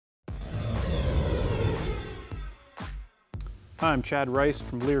Hi, I'm Chad Rice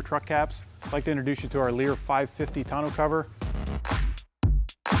from LEER Truck Caps. I'd like to introduce you to our LEER 550 tonneau cover.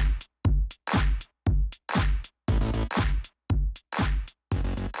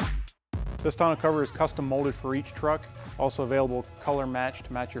 This tonneau cover is custom molded for each truck, also available color match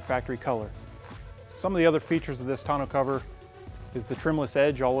to match your factory color. Some of the other features of this tonneau cover is the trimless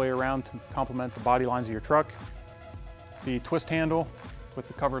edge all the way around to complement the body lines of your truck, the twist handle with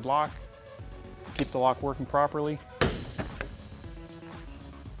the covered lock, keep the lock working properly.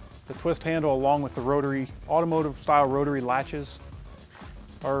 The twist handle along with the rotary, automotive style rotary latches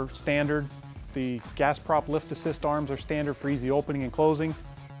are standard. The gas prop lift assist arms are standard for easy opening and closing.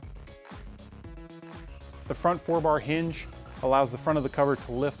 The front 4-bar hinge allows the front of the cover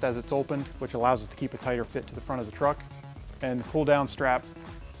to lift as it's opened, which allows us to keep a tighter fit to the front of the truck. And the pull down strap,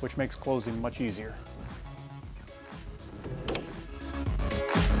 which makes closing much easier.